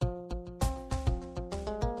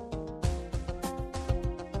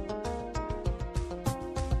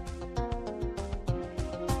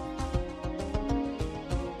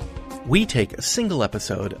We take a single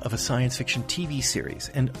episode of a science fiction TV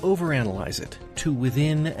series and overanalyze it to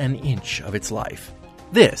within an inch of its life.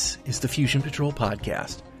 This is the Fusion Patrol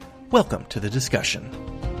Podcast. Welcome to the discussion.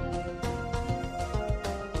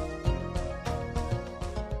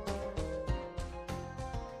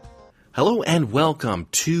 Hello and welcome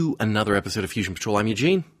to another episode of Fusion Patrol. I'm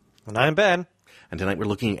Eugene. And I'm Ben. And tonight we're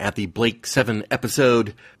looking at the Blake 7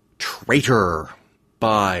 episode, Traitor,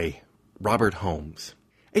 by Robert Holmes.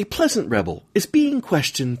 A pleasant rebel is being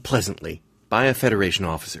questioned pleasantly by a Federation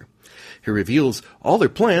officer. He reveals all their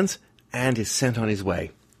plans and is sent on his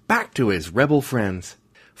way, back to his rebel friends.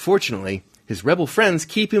 Fortunately, his rebel friends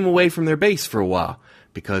keep him away from their base for a while,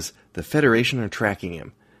 because the Federation are tracking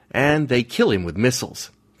him, and they kill him with missiles,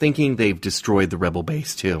 thinking they've destroyed the rebel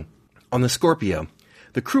base too. On the Scorpio,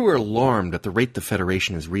 the crew are alarmed at the rate the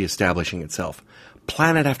Federation is reestablishing itself.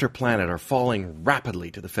 Planet after planet are falling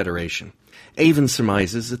rapidly to the Federation. Avon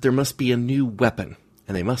surmises that there must be a new weapon,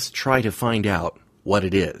 and they must try to find out what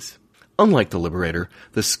it is. Unlike the Liberator,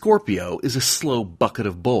 the Scorpio is a slow bucket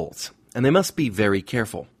of bolts, and they must be very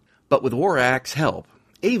careful. But with Orak's help,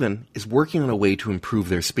 Avon is working on a way to improve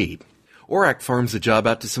their speed. Orak farms the job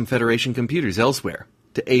out to some Federation computers elsewhere,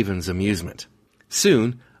 to Avon's amusement.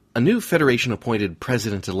 Soon, a new Federation-appointed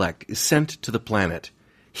President-elect is sent to the planet.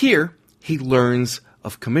 Here, he learns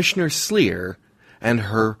of Commissioner Sleer and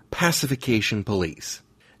her pacification police.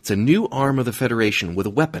 It's a new arm of the Federation with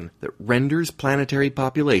a weapon that renders planetary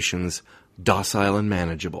populations docile and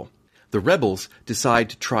manageable. The rebels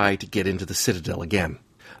decide to try to get into the Citadel again.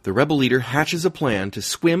 The rebel leader hatches a plan to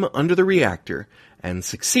swim under the reactor and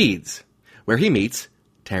succeeds, where he meets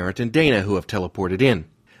Tarrant and Dana, who have teleported in.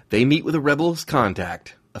 They meet with a rebel's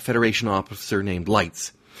contact, a Federation officer named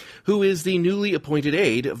Lights, who is the newly appointed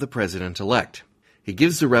aide of the President-elect. He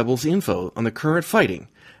gives the rebels info on the current fighting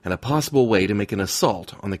and a possible way to make an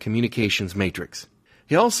assault on the communications matrix.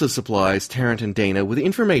 He also supplies Tarrant and Dana with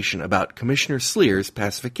information about Commissioner Sleer's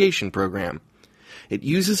pacification program. It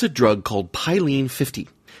uses a drug called Pylene 50,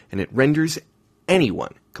 and it renders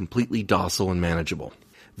anyone completely docile and manageable.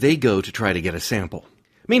 They go to try to get a sample.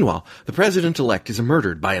 Meanwhile, the President-elect is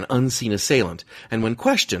murdered by an unseen assailant, and when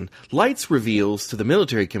questioned, Lights reveals to the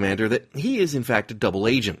military commander that he is in fact a double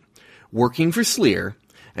agent, working for Sleer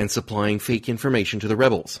and supplying fake information to the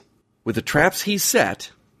rebels. With the traps he's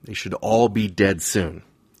set, they should all be dead soon,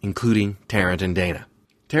 including Tarrant and Dana.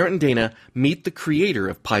 Tarrant and Dana meet the creator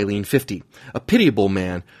of Pylene 50, a pitiable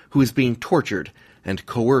man who is being tortured and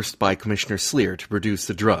coerced by Commissioner Sleer to produce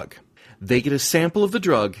the drug. They get a sample of the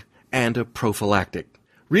drug and a prophylactic.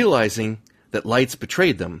 Realizing that Lights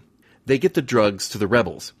betrayed them, they get the drugs to the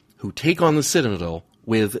rebels, who take on the Citadel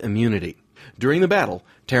with immunity. During the battle,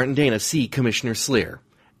 Tarrant and Dana see Commissioner Sleer.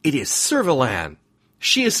 It is Servalan!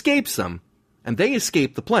 She escapes them, and they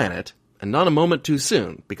escape the planet, and not a moment too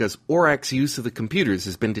soon, because Orak's use of the computers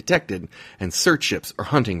has been detected, and search ships are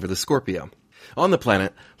hunting for the Scorpio. On the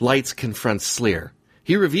planet, Lights confronts Sleer.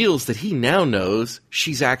 He reveals that he now knows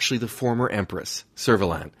she's actually the former Empress,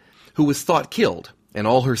 Servalan, who was thought killed, and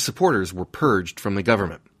all her supporters were purged from the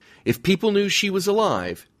government. If people knew she was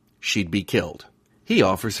alive, she'd be killed. He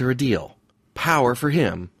offers her a deal. Power for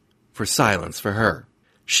him, for silence for her.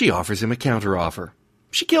 She offers him a counteroffer.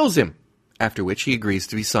 She kills him, after which he agrees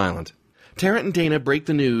to be silent. Tarrant and Dana break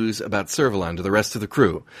the news about Servalan to the rest of the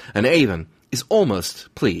crew, and Avon is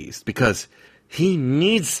almost pleased, because he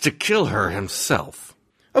needs to kill her himself.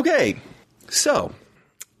 Okay, so,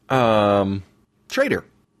 Traitor,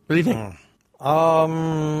 what do you think?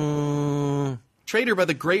 Traitor by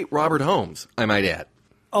the great Robert Holmes, I might add.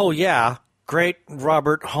 Oh, yeah. Great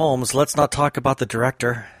Robert Holmes. Let's not talk about the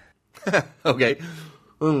director. Okay.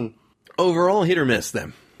 Overall, hit or miss,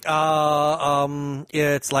 then?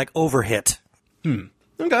 It's like overhit.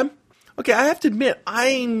 Okay. Okay, I have to admit,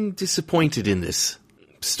 I'm disappointed in this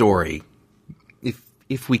story,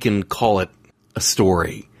 if we can call it a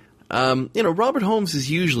story. Robert Holmes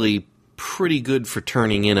is usually pretty good for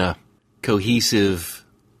turning in a cohesive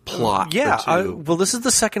plot. Yeah, well, this is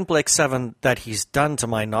the second Blake 7 that he's done, to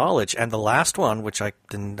my knowledge, and the last one, which I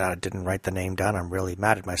didn't write the name down. I'm really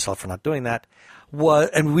mad at myself for not doing that.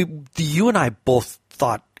 You and I both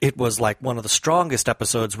thought it was like one of the strongest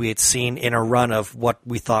episodes we had seen in a run of what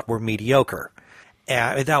we thought were mediocre.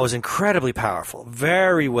 That was incredibly powerful,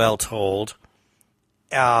 very well told,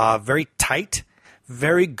 very tight,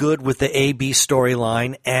 very good with the A-B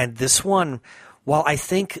storyline, and this one, while I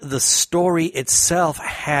think the story itself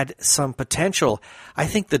had some potential, I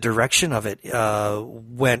think the direction of it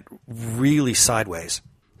went really sideways.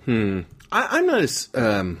 I'm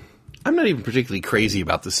not even particularly crazy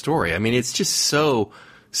about the story. I mean, it's just so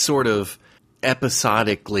sort of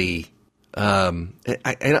episodically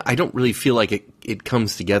I don't really feel like it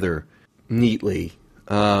comes together neatly.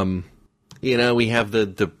 We have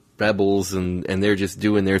the rebels and they're just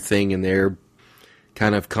doing their thing and their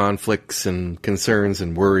kind of conflicts and concerns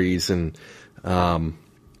and worries and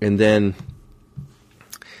then,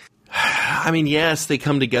 I mean, yes, they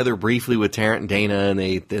come together briefly with Tarrant and Dana and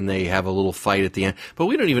they have a little fight at the end, but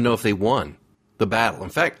we don't even know if they won the battle. In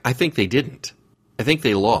fact, I think they didn't. I think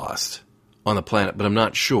they lost on the planet, but I'm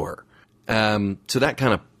not sure. So that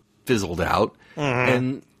kind of fizzled out.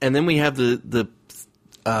 Mm-hmm. And then we have the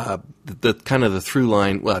kind of the through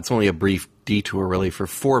line. Well, it's only a brief detour really for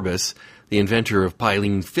Forbes, the inventor of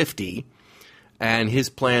Pylene 50, and his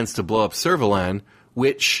plans to blow up Servalan,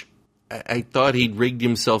 which I thought he'd rigged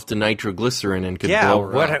himself to nitroglycerin and could blow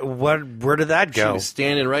her up. Where did that go? She was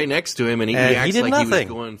standing right next to him, and he acts did like nothing.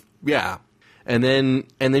 He was going, yeah. And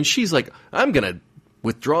then she's like, I'm going to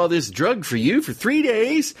withdraw this drug for you for 3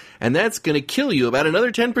 days, and that's going to kill you about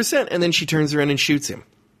another 10%. And then she turns around and shoots him.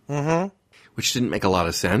 Mm-hmm. Which didn't make a lot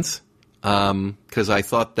of sense, because I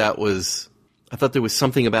thought there was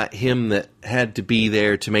something about him that had to be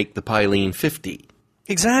there to make the Pylene 50.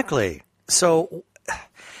 Exactly. So,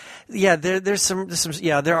 yeah, there's some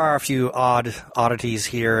there are a few oddities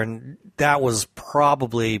here, and that was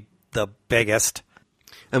probably the biggest.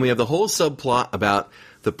 And we have the whole subplot about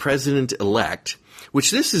the president-elect,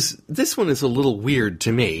 which this one is a little weird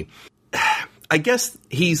to me. I guess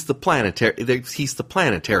he's the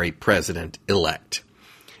planetary president-elect.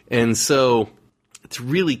 And so it's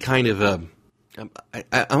really kind of I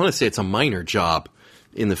want to say it's a minor job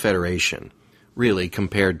in the Federation, really,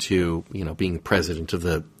 compared to, being president of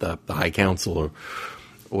the High Council or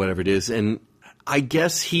whatever it is. And I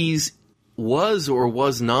guess was or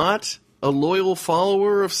was not a loyal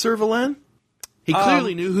follower of Servalan. He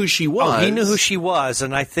clearly knew who she was. Oh, he knew who she was,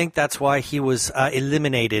 and I think that's why he was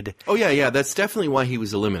eliminated. Oh, yeah, that's definitely why he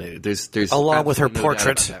was eliminated. There's along with her no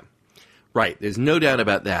portrait. Right, there's no doubt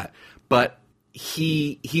about that. But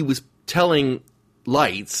he was telling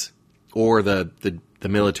Lights, or the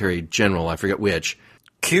military general, I forget which.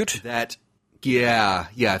 Cute? That, yeah,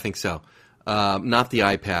 I think so. Not the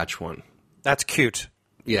eye patch one. That's cute.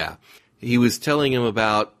 Yeah. He was telling him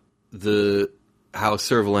about how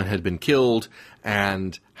Servalan had been killed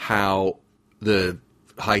and how the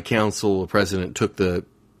High Council, the president, took the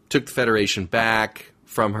Federation back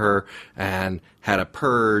from her and had a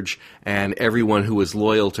purge, and everyone who was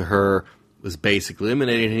loyal to her was basically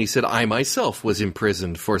eliminated. And he said, I myself was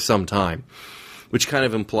imprisoned for some time, which kind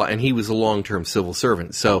of and he was a long-term civil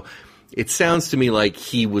servant. So it sounds to me like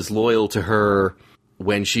he was loyal to her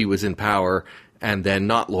when she was in power and then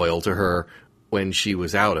not loyal to her when she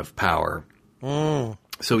was out of power. Mm.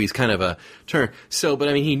 So he's kind of a turn. So, but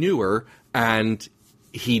I mean, he knew her, and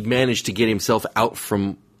he'd managed to get himself out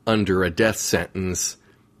from under a death sentence,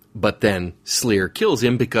 but then Sleer kills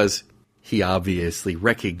him because he obviously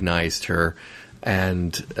recognized her,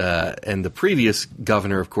 and the previous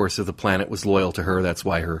governor, of course, of the planet was loyal to her. That's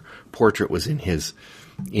why her portrait was in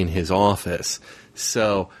his office.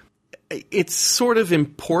 So it's sort of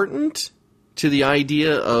important to the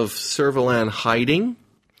idea of Servalan hiding,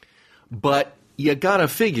 but you gotta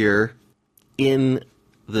figure in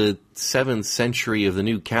the 7th century of the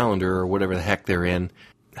new calendar, or whatever the heck they're in,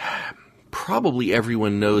 probably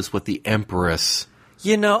everyone knows what the Empress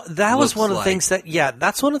that was one of the like. things that,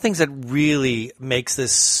 that's one of the things that really makes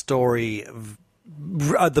this story,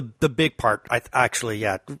 the big part,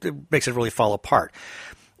 it makes it really fall apart.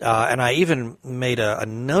 And I even made a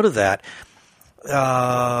note of that,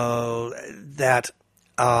 how did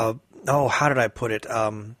I put it?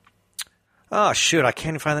 Oh, shoot, I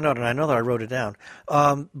can't even find the note, and I know that I wrote it down.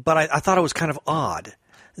 But I thought it was kind of odd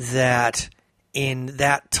that in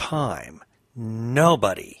that time,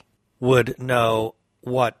 nobody would know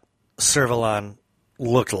what Servalan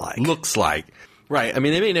looked like. Looks like. Right. I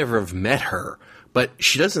mean, they may never have met her, but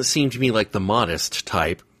she doesn't seem to me like the modest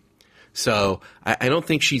type. So I don't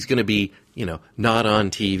think she's going to be, not on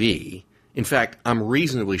TV. In fact, I'm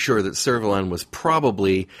reasonably sure that Servalan was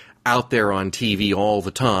probably out there on TV all the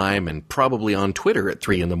time and probably on Twitter at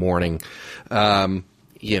 3 a.m.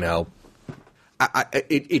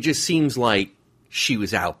 It just seems like she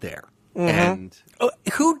was out there. Mm-hmm. And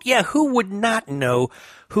who would not know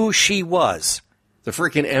who she was? The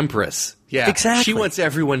freaking Empress. Yeah, exactly. She wants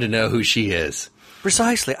everyone to know who she is.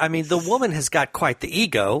 Precisely. I mean, the woman has got quite the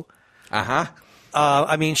ego. Uh-huh.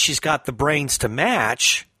 I mean, she's got the brains to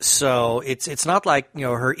match, so it's not like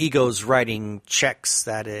her ego's writing checks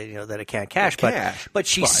that it can't cash. But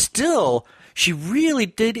she really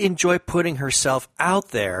did enjoy putting herself out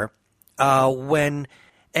there when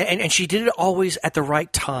And she did it always at the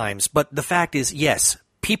right times. But the fact is, yes,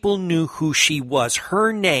 people knew who she was.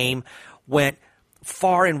 Her name went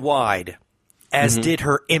far and wide, as did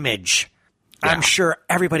her image. Yeah. I'm sure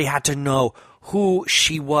everybody had to know who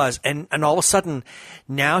she was. And all of a sudden,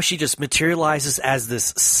 now she just materializes as this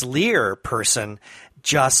Sleer person,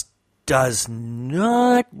 just does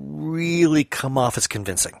not really come off as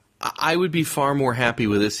convincing. I would be far more happy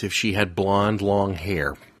with this if she had blonde, long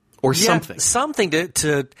hair. Or something. Something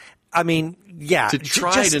to I mean, yeah. To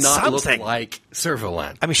try to not look like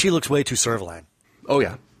Servalan. I mean, she looks way too Servalan. Oh,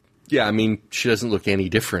 yeah. Yeah, I mean, she doesn't look any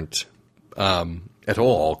different at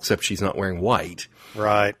all, except she's not wearing white.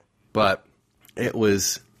 Right. But it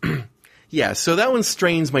was... yeah, so that one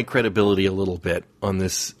strains my credibility a little bit on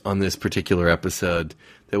this particular episode,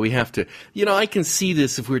 that we have to... You know, I can see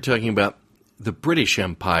this if we were talking about the British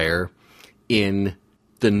Empire in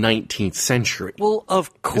the 19th century. Well,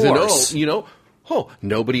 of course.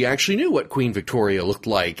 Nobody actually knew what Queen Victoria looked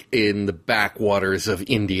like in the backwaters of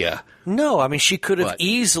India. No, I mean, she could have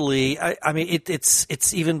easily. I mean,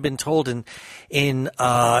 it's even been told in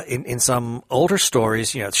some older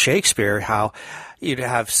stories, Shakespeare, how you'd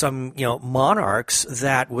have some monarchs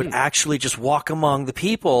that would actually just walk among the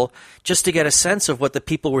people just to get a sense of what the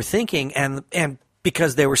people were thinking, and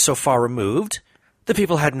because they were so far removed, the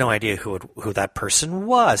people had no idea who that person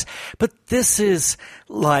was. But this is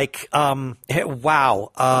like, wow.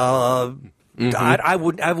 I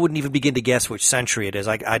wouldn't even begin to guess which century it is.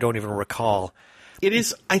 I don't even recall. It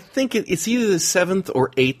is. I think it's either the 7th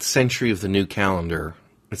or 8th century of the new calendar.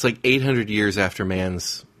 It's like 800 years after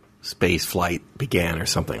man's space flight began, or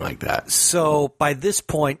something like that. So by this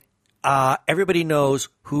point, everybody knows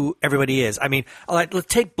who everybody is. I mean, let's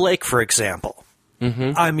take Blake for example.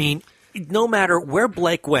 Mm-hmm. I mean, no matter where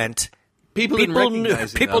Blake went, people didn't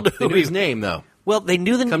recognize him. People knew his name, though. Well, they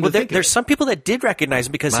knew them. Well, there's some people that did recognize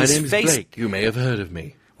him because his face. My name is Blake. You may have heard of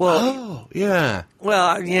me. Well, yeah.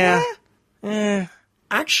 Well, yeah.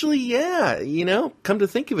 Actually, yeah. Come to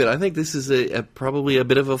think of it, I think this is probably a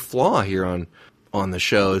bit of a flaw here on the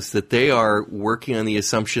show, is that they are working on the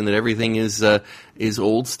assumption that everything is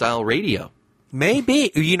old style radio.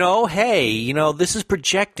 Maybe. Hey, this is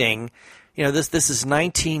projecting. This is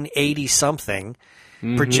 1980 something.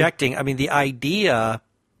 Mm-hmm. Projecting. I mean, the idea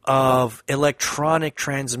of electronic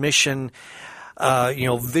transmission,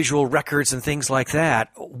 visual records and things like that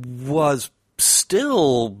was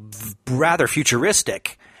still rather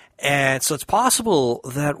futuristic. And so it's possible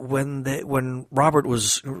that when Robert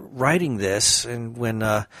was writing this, and when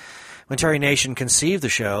Terry Nation conceived the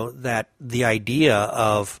show, that the idea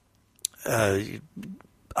of a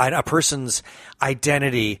person's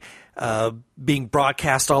identity being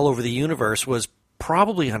broadcast all over the universe was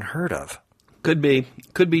probably unheard of. Could be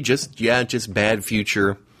just bad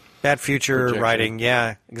future. Bad future projection. Writing,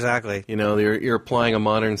 yeah, exactly. You're applying a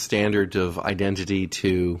modern standard of identity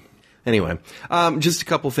to... Anyway, just a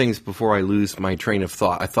couple things before I lose my train of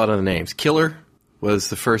thought. I thought of the names. Killer was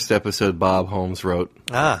the first episode Bob Holmes wrote.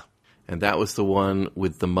 Ah. And that was the one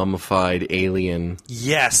with the mummified alien.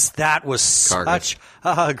 Yes, that was carcass. Such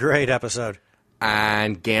a great episode.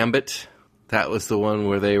 And Gambit, that was the one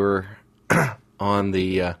where they were on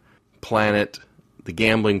the planet, the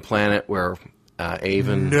gambling planet, where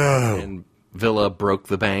Avon and Villa broke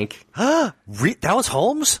the bank. That was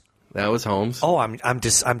Holmes? That was Holmes. Oh, I'm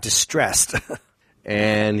distressed.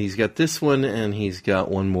 And he's got this one, and he's got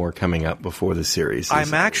one more coming up before the series.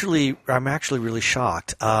 I'm actually really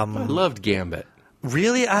shocked. I loved Gambit.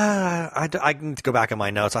 Really? I need to go back in my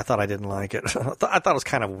notes. I thought I didn't like it. I thought it was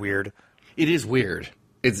kind of weird. It is weird.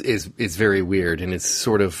 It's very weird, and it's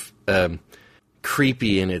sort of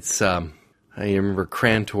creepy, and it's I remember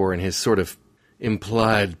Crantor and his sort of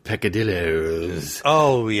implied peccadillos.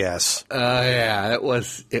 Oh yes. Yeah, it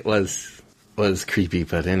was creepy,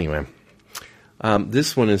 but anyway.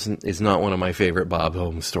 This one is not one of my favorite Bob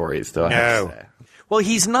Holmes stories, though. I have to say. Well,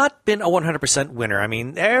 he's not been a 100% winner. I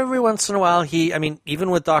mean, every once in a while, even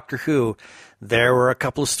with Doctor Who, there were a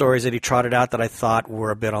couple of stories that he trotted out that I thought were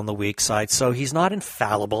a bit on the weak side. So he's not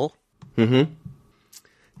infallible. Mm-hmm.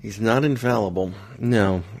 He's not infallible.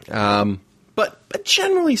 No. But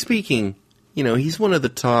generally speaking, he's one of the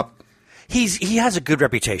top. He has a good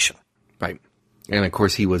reputation. Right. And of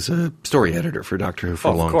course, he was a story editor for Doctor Who for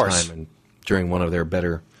a long time, and during one of their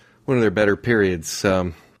better periods.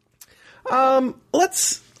 So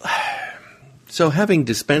having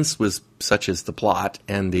dispensed with such as the plot,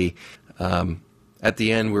 and the at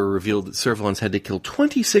the end, we're revealed that Servalan's had to kill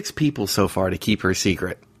 26 people so far to keep her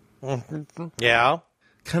secret. Yeah.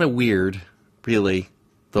 Kind of weird, really.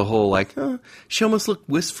 the whole, like, she almost looked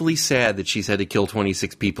wistfully sad that she's had to kill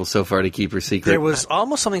 26 people so far to keep her secret. There was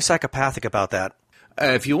almost something psychopathic about that.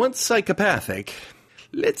 If you want psychopathic,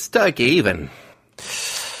 let's talk Avon.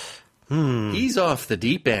 He's off the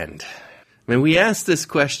deep end. I mean, we asked this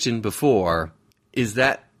question before, is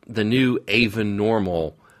that the new Avon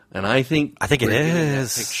normal? And I think it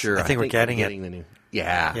is. Picture. I think we're getting it. The new,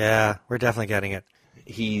 yeah. Yeah, we're definitely getting it.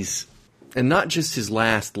 And not just his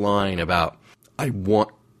last line about,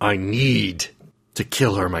 I need to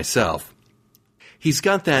kill her myself. He's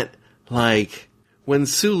got that, like, when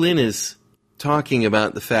Su Lin is talking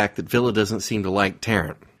about the fact that Villa doesn't seem to like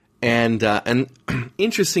Tarrant. And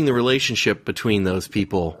interesting, the relationship between those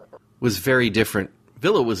people was very different.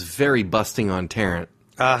 Villa was very busting on Tarrant.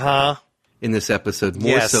 In this episode,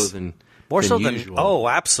 more so than usual. Oh,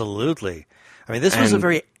 absolutely. I mean, this was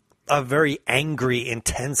a very angry,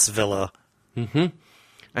 intense Villa. Mm-hmm.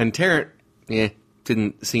 And Tarrant,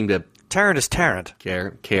 didn't seem to... Tarrant is Tarrant.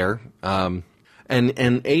 Care. And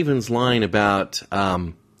Avon's line about...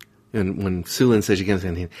 when Su Lin says she comes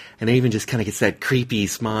in, and Avon just kind of gets that creepy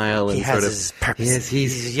smile and he has his purpose. Yes,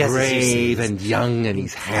 he's brave and young and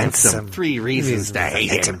he's handsome. 3 reasons to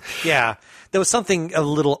hate him. Yeah, there was something a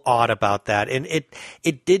little odd about that, and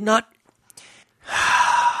it did not.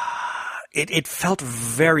 It felt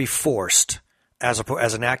very forced as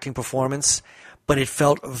an acting performance, but it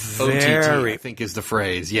felt very. OTT, I think is the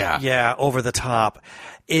phrase. Yeah. Yeah, over the top.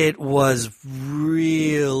 It was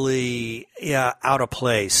really out of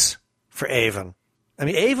place for Avon. I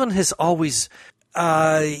mean, Avon has always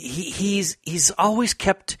he's always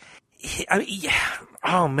kept.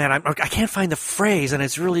 Oh man, I can't find the phrase, and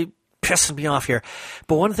it's really pissing me off here.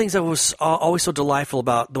 But one of the things that was always so delightful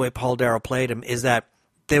about the way Paul Darrow played him is that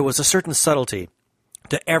there was a certain subtlety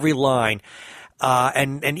to every line,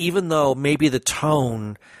 and even though maybe the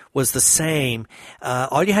tone was the same,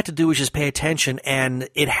 all you had to do was just pay attention, and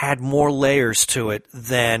it had more layers to it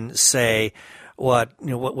than, say,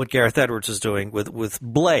 what Gareth Edwards is doing with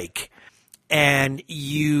Blake. And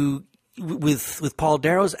you, with Paul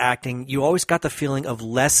Darrow's acting, you always got the feeling of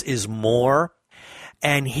less is more.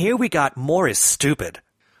 And here we got more is stupid.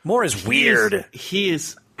 More is weird. He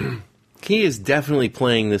is definitely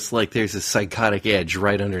playing this like there's a psychotic edge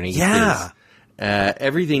right underneath Yeah.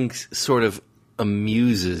 Everything sort of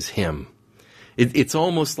amuses him. It's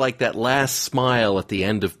almost like that last smile at the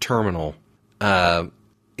end of Terminal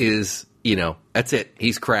is, that's it.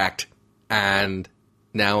 He's cracked. And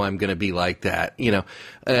now I'm going to be like that.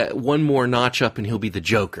 One more notch up and he'll be the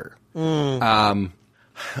Joker.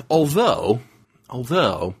 Although,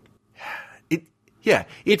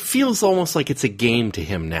 it feels almost like it's a game to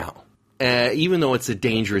him now. Even though it's a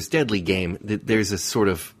dangerous, deadly game, there's a sort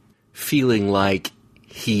of feeling like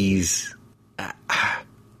he's, I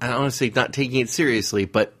don't want to say not taking it seriously,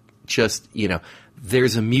 but just,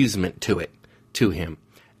 there's amusement to him.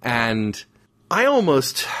 And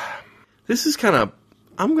this is kind of,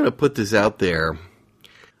 I'm going to put this out there.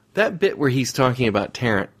 That bit where he's talking about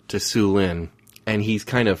Tarrant to Su Lin, and he's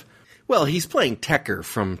kind of, he's playing Tecker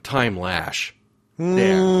from Time Lash.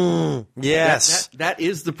 There. Yes. That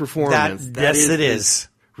is the performance. Yes, it is.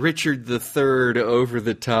 Richard III over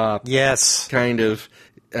the top. Yes. Kind of,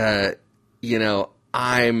 I'm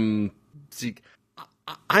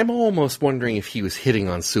almost wondering if he was hitting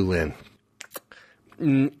on Su Lin.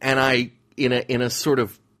 And in a sort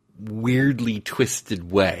of weirdly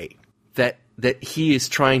twisted way, that he is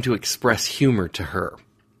trying to express humor to her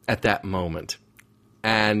at that moment.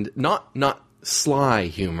 And not sly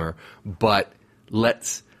humor, but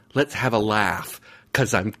let's have a laugh,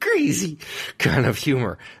 'cause I'm crazy kind of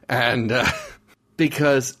humor. And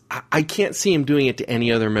because I can't see him doing it to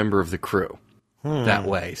any other member of the crew that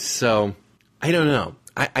way. So I don't know.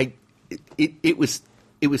 It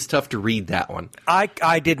was tough to read that one.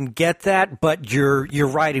 I didn't get that, but you're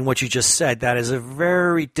right in what you just said. That is a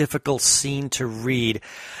very difficult scene to read.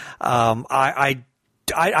 I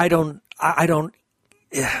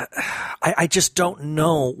just don't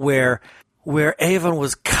know where Avon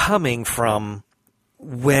was coming from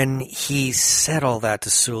when he said all that to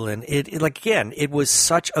Su Lin. It was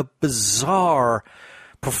such a bizarre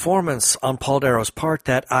performance on Paul Darrow's part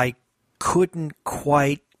that I couldn't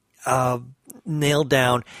quite nail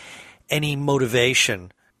down any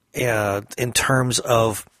motivation in terms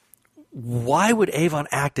of why would Avon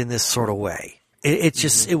act in this sort of way.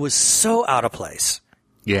 It was so out of place.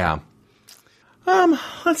 Yeah.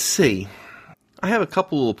 Let's see. I have a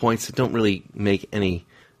couple of points that don't really make any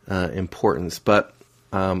importance, but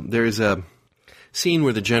there's a scene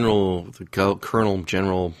where the Colonel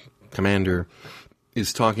General Commander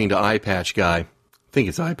is talking to Eye Patch Guy. I think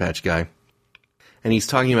it's Eye Patch Guy. and he's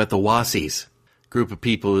talking about the Wassies, group of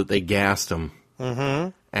people that they gassed them. Mm-hmm.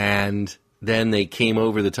 And then they came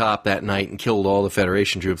over the top that night and killed all the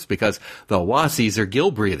Federation troops because the Wassies are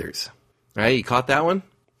gill breathers. Right? You caught that one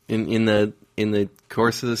in the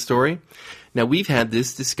course of the story? Now, we've had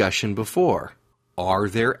this discussion before. Are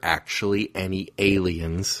there actually any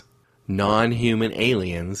aliens, non-human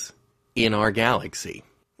aliens, in our galaxy?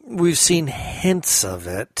 We've seen hints of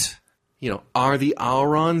it. Are the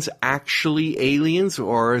Aurons actually aliens,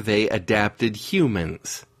 or are they adapted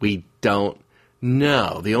humans? We don't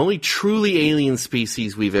know. The only truly alien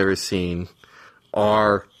species we've ever seen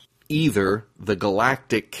are either the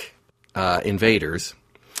galactic invaders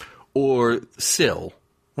or Syl.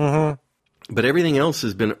 Mm-hmm. But everything else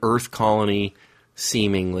has been Earth colony,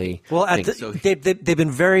 seemingly. Well, they've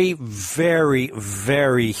been very, very,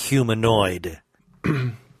 very humanoid.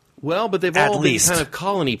 Well, but they've all been kind of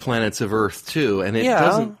colony planets of Earth too, and it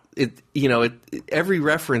doesn't. Every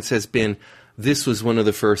reference has been this was one of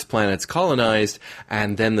the first planets colonized,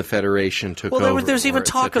 and then the Federation took over. Well, there's even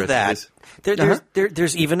talk of that.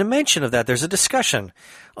 There's even a mention of that. There's a discussion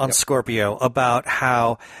on Scorpio about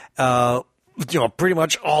how pretty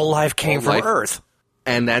much all life came from Earth,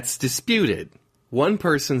 and that's disputed. One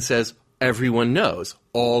person says everyone knows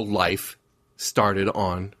all life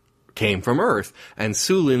came from Earth. And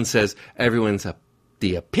Sulin says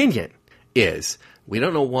the opinion is. We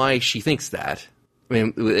don't know why she thinks that. I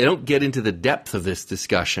mean, they don't get into the depth of this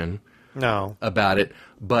discussion about it,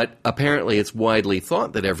 but apparently it's widely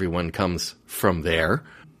thought that everyone comes from there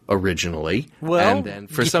originally. Well, and then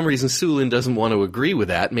for some reason Sulin doesn't want to agree with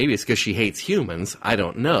that. Maybe it's because she hates humans. I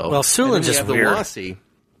don't know. Well, Sulin's just weird. Wassi,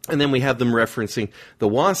 and then we have them referencing the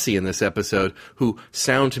Wassi in this episode, who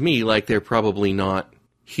sound to me like they're probably not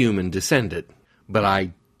human descended, but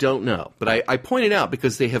I don't know. But I pointed out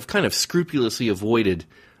because they have kind of scrupulously avoided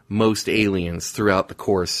most aliens throughout the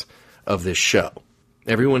course of this show.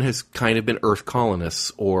 Everyone has kind of been Earth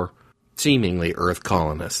colonists or seemingly Earth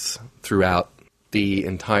colonists throughout the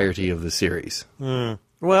entirety of the series.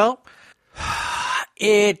 Well,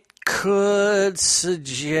 it could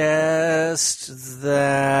suggest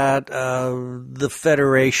that the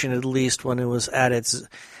Federation, at least when it was at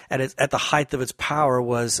the height of its power,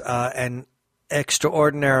 was an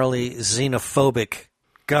extraordinarily xenophobic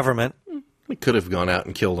government. We could have gone out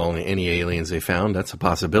and killed any aliens they found. That's a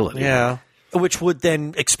possibility. Yeah. Which would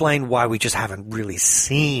then explain why we just haven't really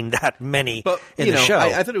seen that many in the show.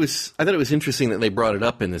 I thought it was interesting that they brought it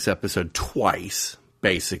up in this episode twice,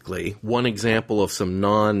 basically. One example of some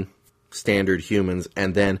non-standard humans,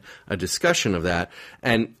 and then a discussion of that.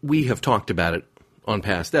 And we have talked about it on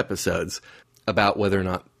past episodes about whether or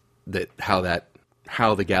not how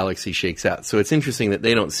the galaxy shakes out. So it's interesting that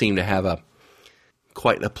they don't seem to have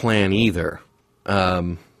quite a plan either.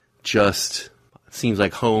 Just seems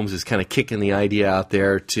like Holmes is kind of kicking the idea out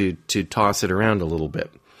there to toss it around a little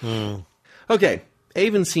bit. Okay,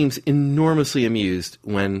 Avon seems enormously amused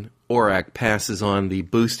when Orak passes on the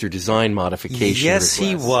booster design modification. Yes,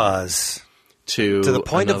 he was. To the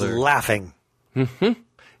point of laughing.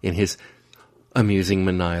 In his amusing,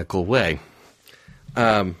 maniacal way.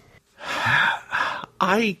 I'm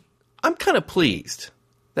kind of pleased.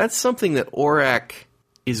 That's something that Orak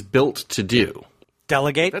is built to do.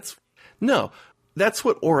 Delegate? That's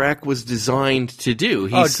what Orak was designed to do.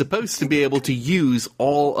 He's supposed to be able to use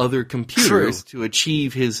all other computers to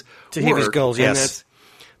achieve his goals, yes. And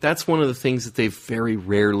that's one of the things that they've very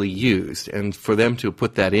rarely used. And for them to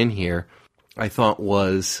put that in here, I thought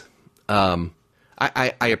was... I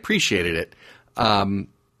appreciated it.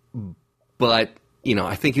 But,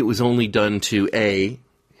 I think it was only done to, A,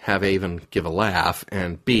 have Avon give a laugh,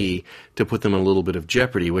 and B, to put them in a little bit of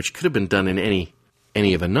jeopardy, which could have been done in any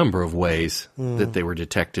of a number of ways that they were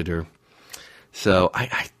detected. So,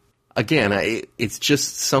 it's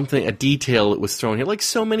just a detail that was thrown here. Like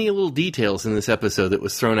so many little details in this episode that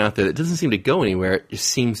was thrown out there that doesn't seem to go anywhere. It just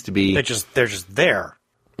seems to be... They're just there.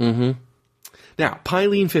 Mm-hmm. Now,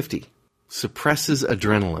 Pylene 50 suppresses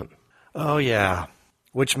adrenaline. Oh, yeah.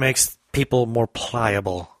 Which makes people more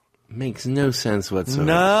pliable. Makes no sense whatsoever.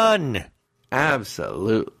 None.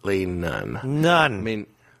 Absolutely none. None. I mean,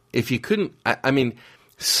 if you couldn't...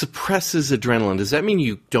 suppresses adrenaline. Does that mean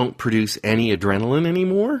you don't produce any adrenaline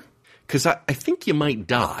anymore? Because I think you might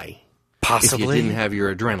die. Possibly. If you didn't have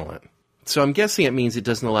your adrenaline. So I'm guessing it means it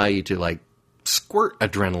doesn't allow you to, squirt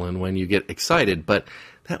adrenaline when you get excited, but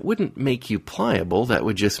that wouldn't make you pliable. That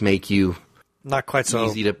would just make you... Not quite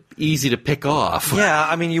so... Easy to pick off. Yeah,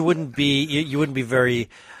 I mean, you wouldn't be very...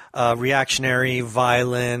 reactionary,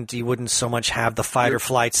 violent. You wouldn't so much have the fight or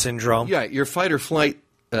flight syndrome. Yeah, your fight or flight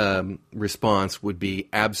response would be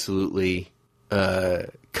absolutely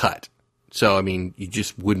cut. So, I mean, you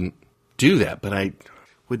just wouldn't do that. But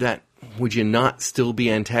would you not still be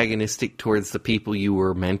antagonistic towards the people you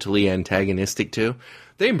were mentally antagonistic to?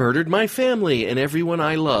 They murdered my family and everyone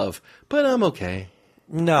I love, but I'm okay.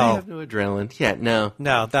 No. I have no adrenaline. Yeah, no.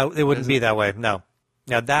 No, it wouldn't be that way. No.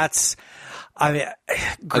 Now that's, I mean,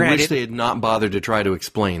 granted, I wish they had not bothered to try to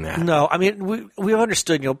explain that. No, I mean, we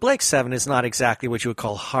understood, Blake 7 is not exactly what you would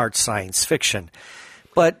call hard science fiction,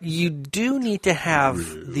 but you do need to have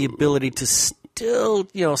the ability to still,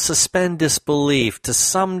 suspend disbelief to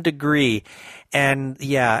some degree. And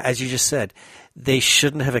yeah, as you just said, they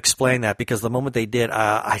shouldn't have explained that, because the moment they did,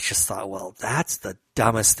 I just thought, well, that's the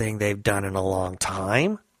dumbest thing they've done in a long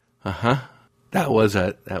time. Uh-huh. It was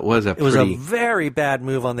a very bad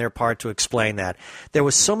move on their part to explain that. There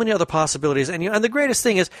was so many other possibilities, and the greatest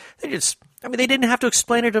thing is they didn't have to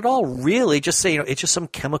explain it at all, really. Just say, it's just some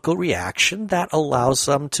chemical reaction that allows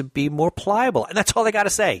them to be more pliable, and that's all they got to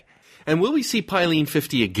say. And will we see Pylene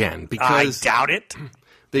 50 again? Because I doubt it.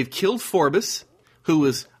 They've killed Forbus, who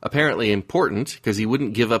was apparently important because he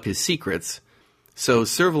wouldn't give up his secrets. So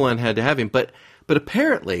Servalan had to have him, but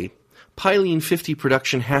apparently Pylene 50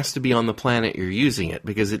 production has to be on the planet you're using it,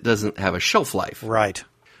 because it doesn't have a shelf life. Right.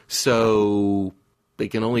 So they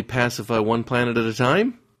can only pacify one planet at a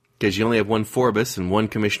time, because you only have one Forbus and one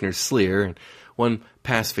Commissioner Sleer and one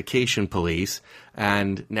pacification police,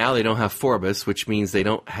 and now they don't have Forbus, which means they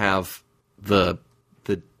don't have the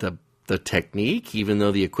technique, even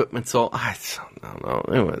though the equipment's all... I don't know.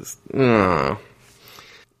 It was...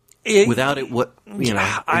 Without it, what...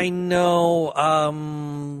 I know,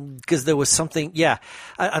 because there was something... Yeah,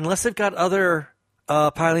 unless they've got other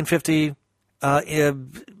Pylene 50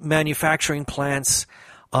 manufacturing plants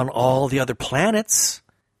on all the other planets,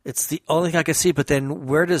 it's the only thing I can see. But then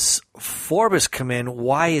where does Forbus come in?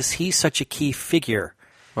 Why is he such a key figure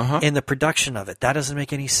in the production of it? That doesn't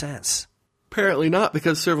make any sense. Apparently not,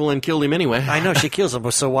 because Servalan killed him anyway. I know, she kills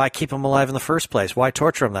him, so why keep him alive in the first place? Why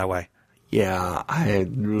torture him that way? Yeah,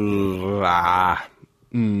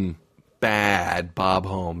 bad Bob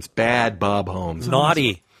Holmes. Bad Bob Holmes.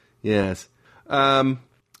 Naughty. Yes.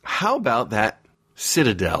 How about that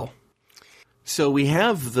Citadel? So we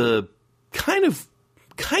have the kind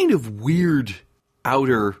of weird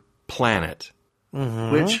outer planet,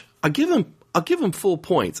 which I'll give him full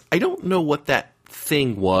points. I don't know what that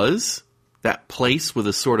thing was. That place with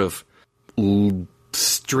a sort of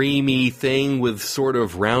streamy thing with sort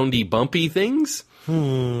of roundy, bumpy things. You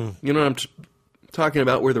know what I'm talking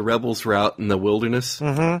about, where the rebels were out in the wilderness?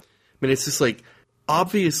 I mean, it's just like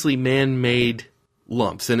obviously man-made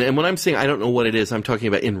lumps. And when I'm saying I don't know what it is, I'm talking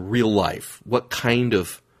about in real life. What kind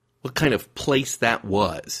of place that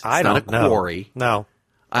was. I don't know. Not a quarry. No.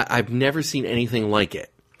 I've never seen anything like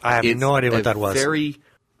it. I have no idea what that was. It's a very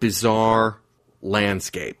bizarre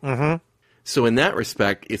landscape. So in that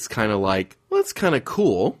respect, it's kind of like, well, it's kind of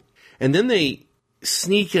cool. And then they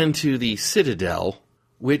sneak into the Citadel,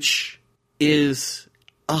 which is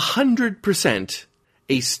 100%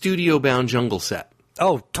 a studio-bound jungle set.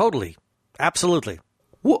 Oh, totally. Absolutely.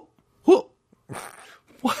 What?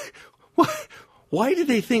 Why did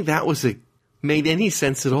they think that made any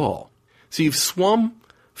sense at all? So you've swum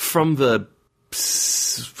from the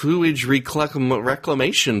sewage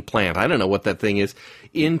reclamation plant, I don't know what that thing is,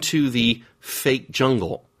 into the fake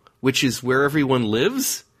jungle, which is where everyone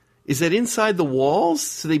lives? Is that inside the walls?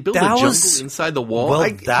 So they built a jungle inside the wall? Well,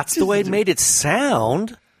 that's the way it made it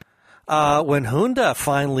sound. When Hunda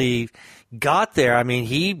finally got there, I mean,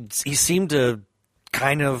 he seemed to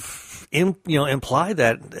kind of imply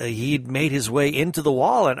that he'd made his way into the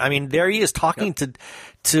wall, and I mean, there he is talking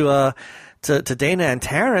to Dana and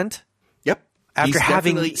Tarrant. After he's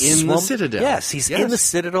having in the Citadel. Yes, he's in the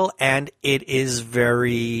Citadel, and it is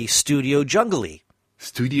very studio jungle-y.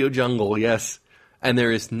 Studio jungle, yes. And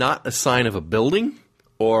there is not a sign of a building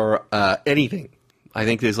or anything. I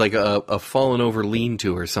think there's like a fallen over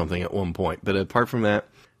lean-to or something at one point. But apart from that,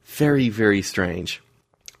 very, very strange.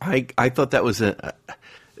 I thought that was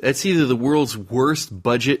that's either the world's worst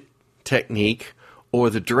budget technique or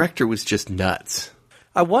the director was just nuts.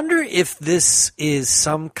 I wonder if this is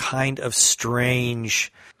some kind of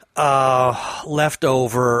strange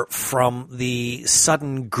leftover from the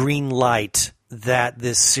sudden green light that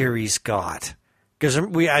this series got. Because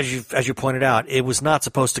as you pointed out, it was not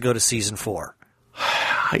supposed to go to season 4,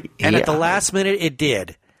 and at the last minute, it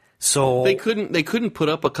did. So they couldn't put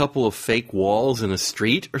up a couple of fake walls in a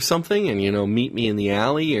street or something, and meet me in the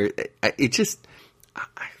alley, or it just.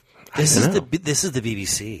 This is the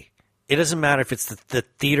BBC. It doesn't matter if it's the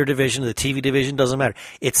theater division, the TV division, doesn't matter.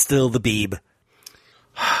 It's still the Beeb.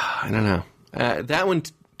 I don't know. That one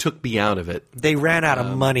took me out of it. They ran out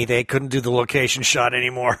of money. They couldn't do the location shot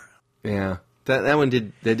anymore. Yeah, that one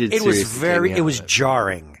did. That did. It was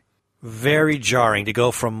jarring, very jarring to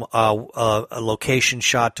go from a location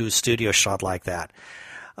shot to a studio shot like that.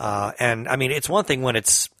 And I mean, it's one thing when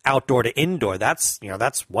it's outdoor to indoor. That's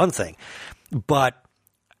one thing, but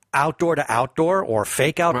outdoor to outdoor or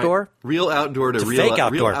fake outdoor, right. Real outdoor to fake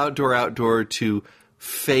outdoor, real outdoor to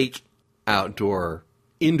fake outdoor,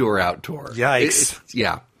 indoor outdoor. Yikes!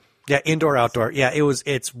 Yeah, indoor outdoor. Yeah,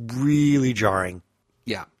 it's really jarring.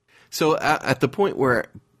 Yeah. So at the point where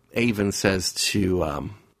Avon says to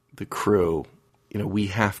the crew, we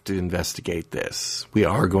have to investigate this. We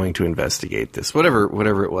are going to investigate this.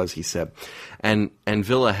 Whatever it was, he said. And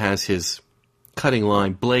Villa has his cutting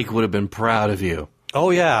line, Blake would have been proud of you. Oh,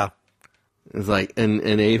 yeah. It's like, and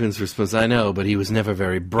Avon's response, I know, but he was never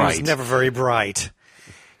very bright. He was never very bright.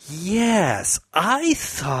 Yes, I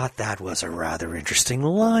thought that was a rather interesting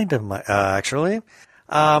line, actually.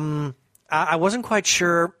 I wasn't quite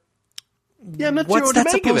sure... Yeah, I'm not what's sure what that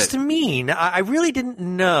to make supposed of it. to mean? I really didn't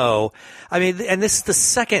know. I mean, and this is the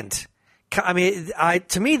second. I mean,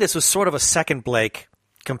 to me, this was sort of a second Blake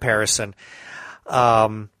comparison.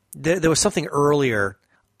 There was something earlier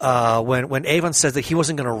when Avon says that he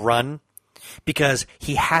wasn't going to run because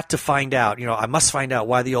he had to find out. I must find out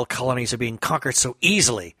why the old colonies are being conquered so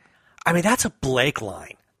easily. I mean, that's a Blake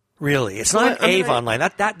line. Really, it's not an Avon line.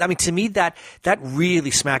 I mean, to me, that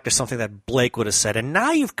really smacked to something that Blake would have said. And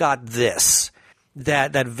now you've got this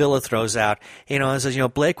that Villa throws out, and says,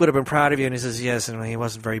 Blake would have been proud of you, and he says, yes, and he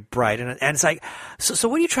wasn't very bright, and it's like, so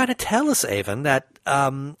what are you trying to tell us, Avon? That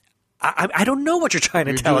I don't know what you're trying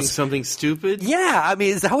to tell us. You're doing something stupid? Yeah, I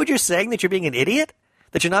mean, is that what you're saying? That you're being an idiot?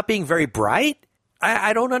 That you're not being very bright?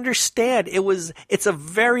 I don't understand. It's a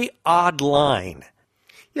very odd line.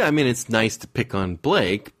 Yeah, I mean, it's nice to pick on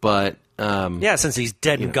Blake, but... yeah, since he's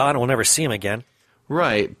dead and gone, we'll never see him again.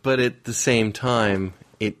 Right, but at the same time,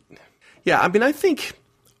 Yeah, I mean, I think...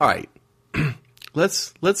 All right,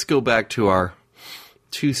 let's go back to our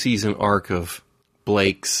 2-season arc of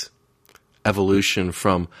Blake's evolution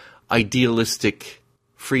from idealistic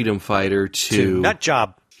freedom fighter to nut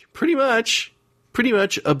job. Pretty much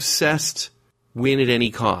obsessed win at any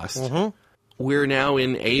cost. Mm-hmm. We're now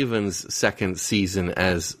in Avon's second season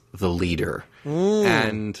as the leader.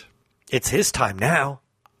 And it's his time now.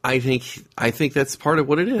 I think that's part of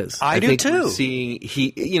what it is. I do think too. Seeing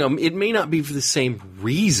it may not be for the same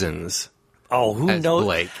reasons. Oh, who knows?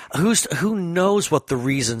 Blake. Who knows what the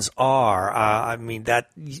reasons are? I mean,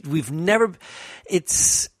 that we've never.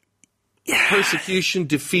 It's persecution,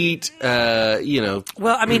 defeat.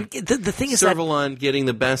 Well, I mean, the thing is Servalon getting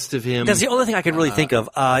the best of him. That's the only thing I can really think of.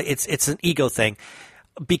 It's an ego thing,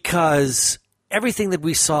 because everything that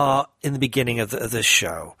we saw in the beginning of this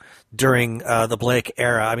show during the Blake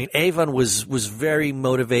era, I mean, Avon was very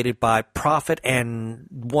motivated by profit and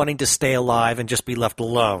wanting to stay alive and just be left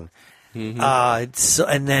alone. Mm-hmm.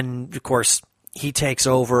 And then, of course, he takes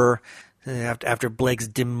over after Blake's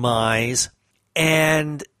demise,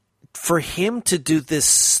 and for him to do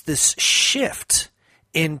this shift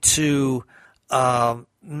into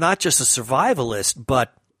not just a survivalist,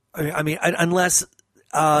 but I mean, unless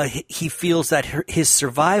he feels that his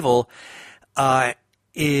survival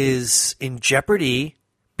is in jeopardy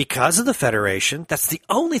because of the Federation, that's the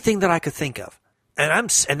only thing that I could think of,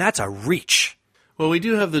 and that's a reach. Well, we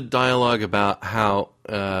do have the dialogue about how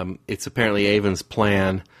it's apparently Avon's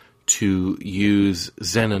plan to use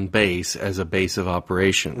Xenon Base as a base of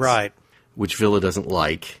operations. Right. Which Villa doesn't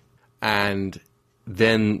like. And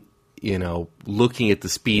then, looking at the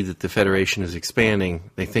speed that the Federation is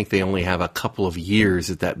expanding, they think they only have a couple of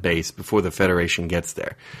years at that base before the Federation gets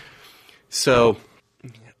there. So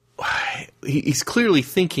he's clearly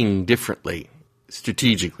thinking differently,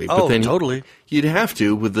 strategically. Oh, but then totally. You'd have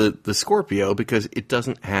to with the Scorpio, because it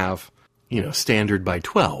doesn't have, standard by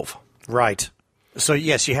 12. Right. So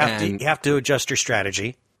yes, you have to adjust your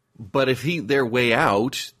strategy. But if they're way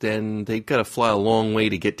out, then they've got to fly a long way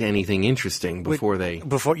to get to anything interesting before.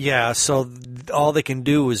 So all they can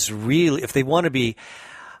do is really, if they want to be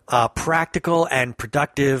practical and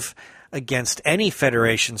productive against any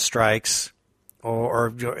Federation strikes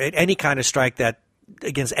or any kind of strike that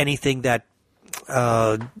against anything that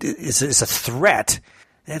is a threat,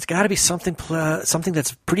 it's got to be something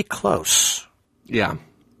that's pretty close. Yeah.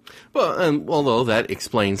 Well, although that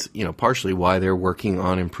explains, partially why they're working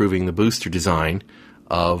on improving the booster design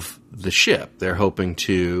of the ship. They're hoping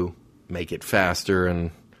to make it faster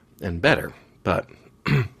and better. But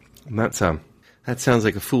that sounds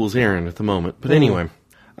like a fool's errand at the moment. But anyway,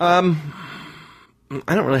 I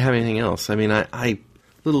don't really have anything else. I mean,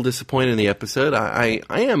 little disappointed in the episode. I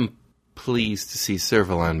am pleased to see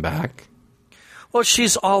Servalan back. Well,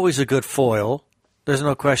 she's always a good foil. There's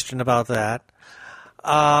no question about that.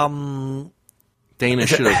 Dana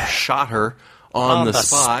should have shot her on the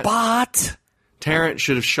spot. Tarrant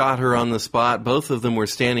should have shot her on the spot. Both of them were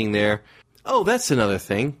standing there. Oh, that's another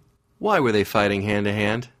thing. Why were they fighting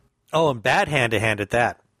hand-to-hand? Oh, and bad hand-to-hand at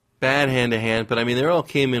that. Bad hand-to-hand, but I mean, they all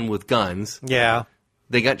came in with guns. Yeah.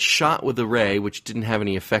 They got shot with the ray, which didn't have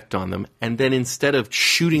any effect on them, and then instead of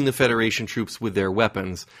shooting the Federation troops with their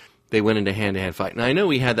weapons, they went into hand-to-hand fight. Now, I know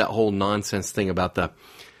we had that whole nonsense thing about the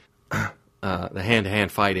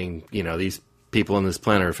hand-to-hand fighting. You know, these people on this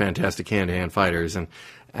planet are fantastic hand-to-hand fighters,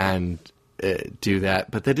 and do that,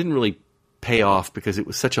 but that didn't really pay off because it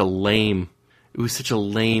was such a lame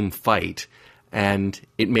fight, and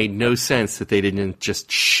it made no sense that they didn't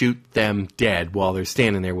just shoot them dead while they're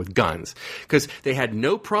standing there with guns, because they had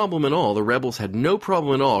no problem at all. The rebels had no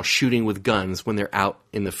problem at all shooting with guns when they're out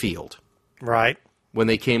in the field. Right. When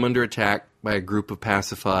they came under attack by a group of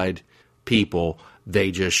pacified people, they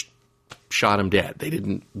just shot them dead. They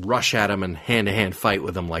didn't rush at them and hand-to-hand fight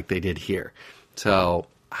with them like they did here. So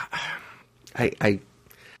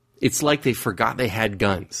it's like they forgot they had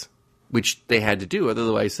guns, which they had to do.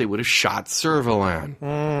 Otherwise, they would have shot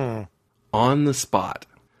Servalan on the spot.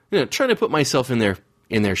 You know, trying to put myself in their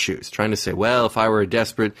shoes, trying to say, well, if I were a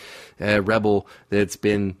desperate rebel that's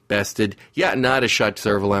been bested, I'd have shot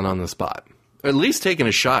Servalan on the spot. Or at least taken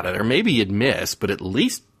a shot at her. Maybe you'd miss, but at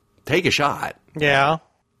least take a shot. Yeah.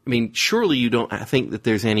 I mean, surely you don't think that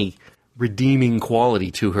there's any redeeming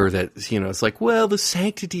quality to her that, you know, it's like, well, the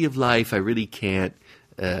sanctity of life, I really can't.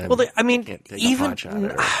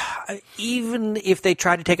 Even if they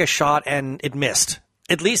tried to take a shot and it missed,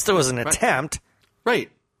 at least there was an attempt.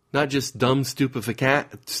 Right. Not just dumb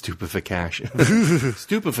stupefaction. Stupefaction?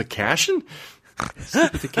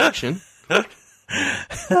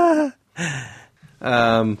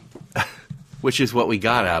 Which is what we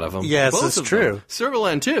got out of them. Yes, Both it's true. Them.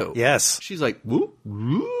 Servalan, too. Yes. She's like, whoop,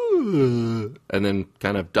 whoop, and then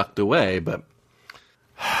kind of ducked away, but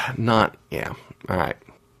not, yeah. All right.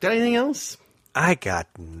 Got anything else? I got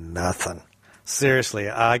nothing. Seriously,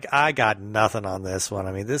 I got nothing on this one.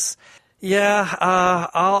 I mean, this,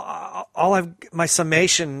 my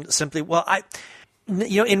summation simply, now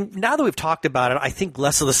that we've talked about it, I think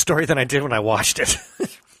less of the story than I did when I watched it.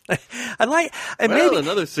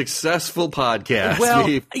 Another successful podcast. Well,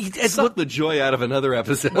 we sucked the joy out of another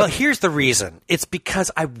episode. Well, here's the reason. It's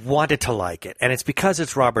because I wanted to like it, and it's because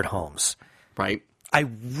it's Robert Holmes. Right. I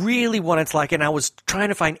really wanted to like it, and I was trying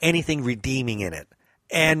to find anything redeeming in it.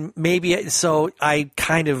 And so I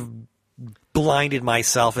kind of blinded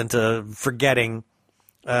myself into forgetting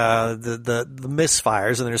the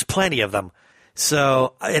misfires, and there's plenty of them.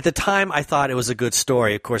 So at the time, I thought it was a good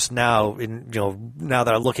story. Of course, now now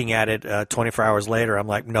that I'm looking at it 24 hours later, I'm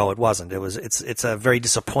like, no, it wasn't. It's a very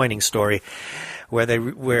disappointing story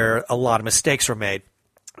where a lot of mistakes were made.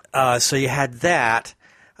 So you had that.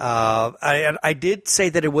 I did say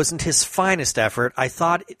that it wasn't his finest effort. I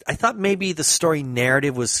thought maybe the story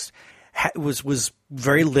narrative was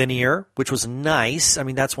very linear, which was nice. I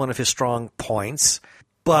mean, that's one of his strong points.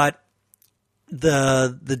 But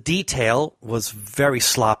the detail was very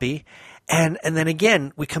sloppy. And then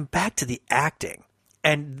again, we come back to the acting.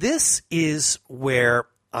 And this is where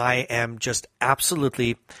I am just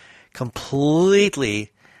absolutely,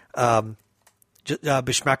 completely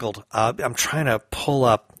beschmeckled. I'm trying to pull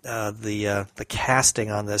up the casting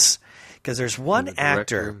on this because there's one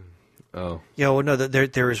actor. Oh.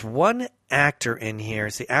 There is one actor in here.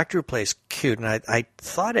 It's the actor who plays Cute, and I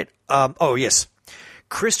thought it. Yes,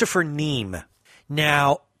 Christopher Neame.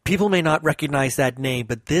 Now, people may not recognize that name,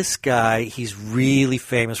 but this guy, he's really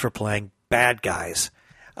famous for playing bad guys.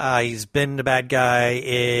 He's been the bad guy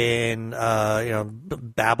in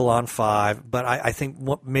Babylon 5, but I think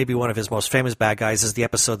maybe one of his most famous bad guys is the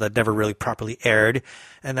episode that never really properly aired,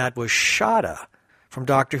 and that was Shada from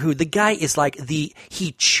Doctor Who. The guy is like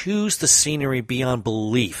he chews the scenery beyond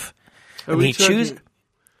belief.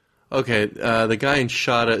 Okay, the guy in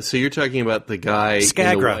Shada. So you're talking about the guy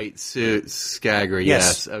Skagra. in the white suit, Skagra.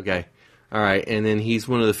 Yes. Okay. All right, and then he's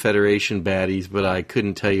one of the Federation baddies, but I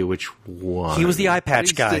couldn't tell you which one. He was the eye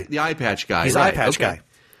patch guy. The eye patch guy. He's right. the eye patch guy.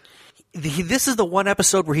 This is the one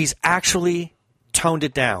episode where he's actually toned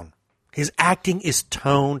it down. His acting is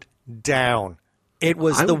toned down. It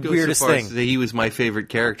was the weirdest thing. He was my favorite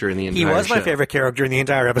character in the entire show. He was my favorite character in the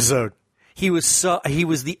entire episode. The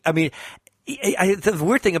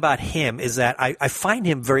weird thing about him is that I find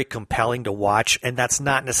him very compelling to watch, and that's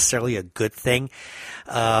not necessarily a good thing.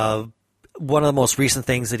 one of the most recent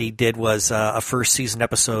things that he did was a first season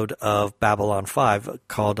episode of Babylon 5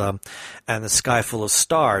 called And the Sky Full of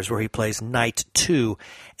Stars, where he plays Knight 2.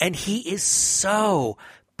 And he is so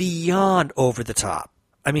beyond over the top.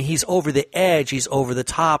 I mean, he's over the edge, he's over the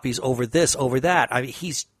top, he's over this, over that. I mean,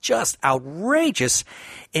 he's just outrageous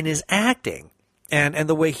in his acting and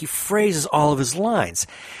the way he phrases all of his lines.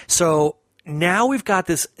 So now we've got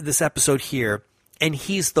this episode here, and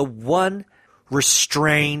he's the one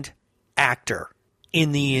restrained actor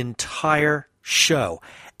in the entire show.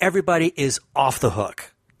 Everybody is off the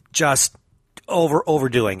hook, just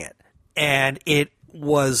overdoing it. And it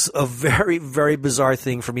was a very, very bizarre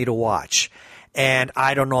thing for me to watch. And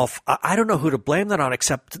I don't know who to blame that on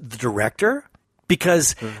except the director.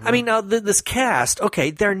 Because, I mean, now this cast,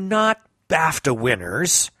 okay, they're not BAFTA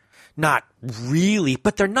winners. Not really,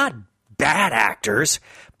 but they're not bad actors.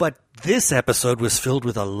 But this episode was filled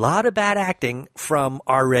with a lot of bad acting from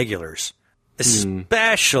our regulars.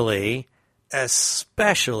 Especially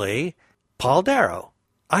Paul Darrow.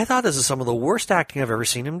 I thought this is some of the worst acting I've ever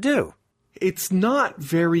seen him do. It's not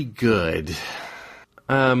very good.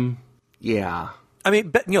 Yeah. I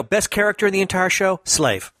mean, best character in the entire show,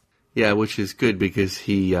 Slave. Yeah, which is good because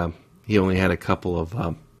he only had a couple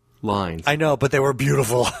of lines. I know, but they were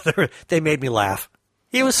beautiful. They made me laugh.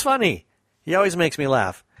 He was funny. He always makes me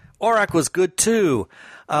laugh. Orak was good too,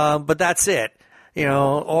 but that's it.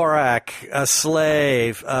 Orak,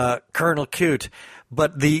 Slave, Colonel Coote,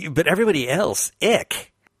 but everybody else,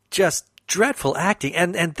 ick. Just dreadful acting,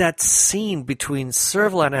 and that scene between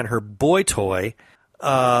Servalan and her boy toy.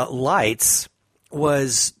 Lights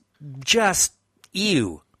was just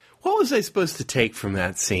ew. What was I supposed to take from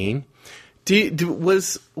that scene?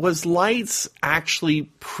 Was Lights actually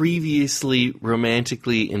previously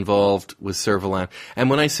romantically involved with Servalan? And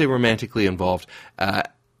when I say romantically involved,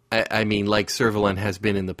 I mean like Servalan has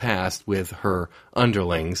been in the past with her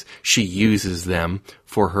underlings. She uses them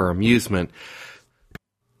for her amusement,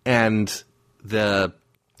 and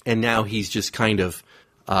now he's just kind of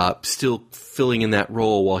still filling in that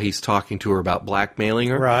role while he's talking to her about blackmailing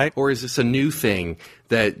her? Right. Or is this a new thing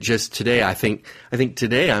that just today, I think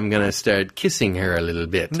today I'm going to start kissing her a little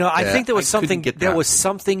bit? No, I think there was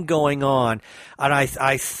something going on. And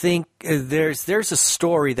I think there's a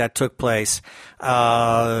story that took place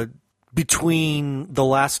between the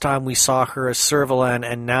last time we saw her as Servalan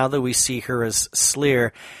and now that we see her as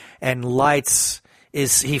Sleer. And Lights,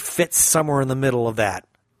 he fits somewhere in the middle of that.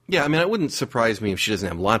 Yeah, I mean, it wouldn't surprise me if she doesn't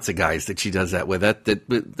have lots of guys that she does that with.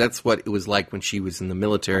 That's what it was like when she was in the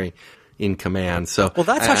military in command. So, well,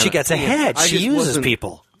 that's how she gets ahead. She uses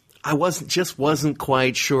people. I wasn't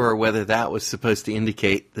quite sure whether that was supposed to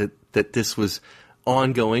indicate that this was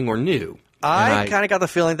ongoing or new. I kind of got the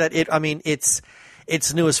feeling that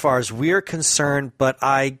it's new as far as we're concerned, but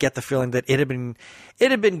I get the feeling that it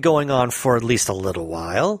had been going on for at least a little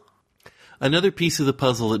while. Another piece of the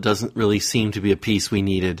puzzle that doesn't really seem to be a piece we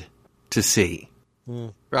needed to see,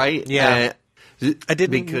 right? Yeah, I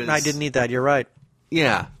didn't need that. You're right.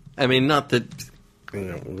 Yeah, I mean, not that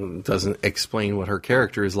it doesn't explain what her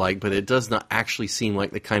character is like, but it does not actually seem like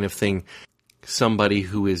the kind of thing somebody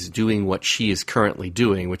who is doing what she is currently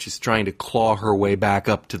doing, which is trying to claw her way back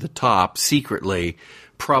up to the top secretly,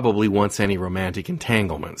 probably wants any romantic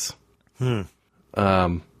entanglements.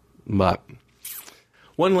 But.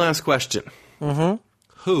 One last question. Mm-hmm.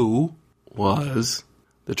 Who was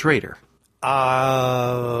the traitor?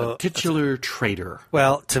 The titular traitor.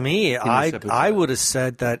 Well, to me, I would have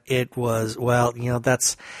said that it was,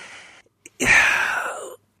 that's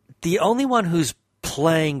the only one who's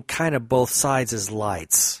playing kind of both sides is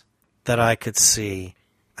Lights that I could see.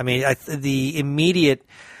 I mean, the immediate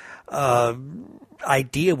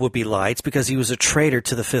idea would be Lights because he was a traitor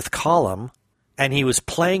to the Fifth Column. And he was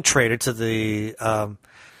playing traitor to the I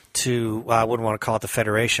wouldn't want to call it the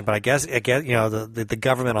Federation, but I guess the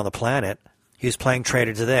government on the planet. He was playing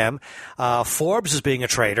traitor to them. Forbes is being a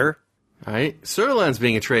traitor. Right. Servalan's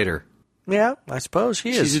being a traitor. Yeah, I suppose she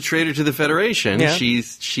is. She's a traitor to the Federation. Yeah.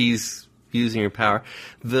 She's using her power.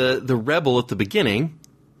 The rebel at the beginning,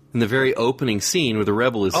 in the very opening scene where the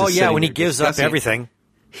rebel is when he gives up everything.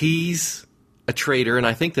 He's a traitor, and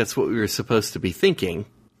I think that's what we were supposed to be thinking.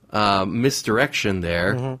 Misdirection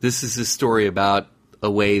there. Mm-hmm. This is a story about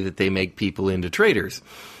a way that they make people into traitors.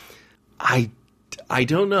 I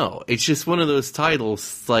don't know. It's just one of those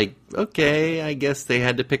titles, like, okay, I guess they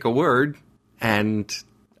had to pick a word, and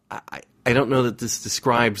I don't know that this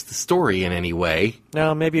describes the story in any way.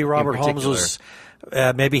 No, maybe Robert Holmes was,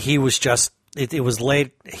 maybe he was just, it was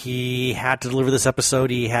late, he had to deliver this episode,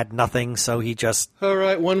 he had nothing, so he just... All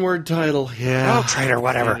right, one-word title, yeah. Oh, traitor,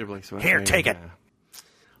 whatever. Here, take it.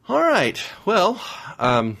 All right. Well,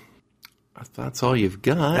 that's all you've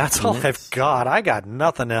got. That's all I've got. I got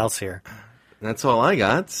nothing else here. That's all I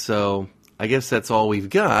got. So I guess that's all we've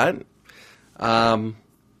got.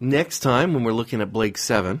 Next time, when we're looking at Blake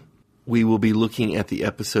 7, we will be looking at the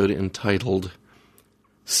episode entitled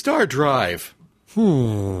Star Drive.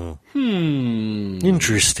 Interesting.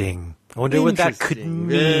 I wonder what that could mean.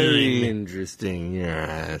 Very interesting.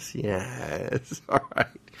 Yes. All right.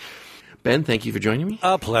 Ben, thank you for joining me.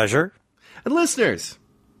 A pleasure. And listeners,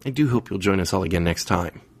 I do hope you'll join us all again next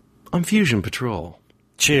time on Fusion Patrol.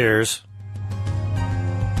 Cheers.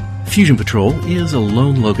 Fusion Patrol is a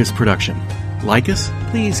Lone Locust production. Like us,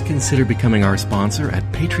 please consider becoming our sponsor at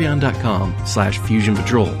patreon.com/Fusion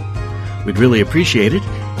Patrol. We'd really appreciate it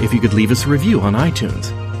if you could leave us a review on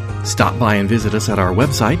iTunes. Stop by and visit us at our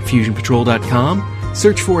website, fusionpatrol.com.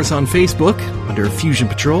 Search for us on Facebook under Fusion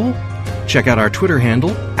Patrol. Check out our Twitter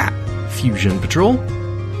handle at Fusion Patrol.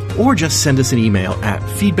 Or just send us an email at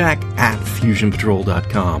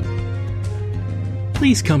feedback@fusionpatrol.com.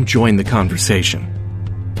 Please come join the conversation.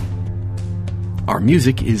 Our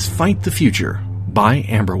music is Fight the Future by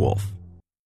Amberwolf.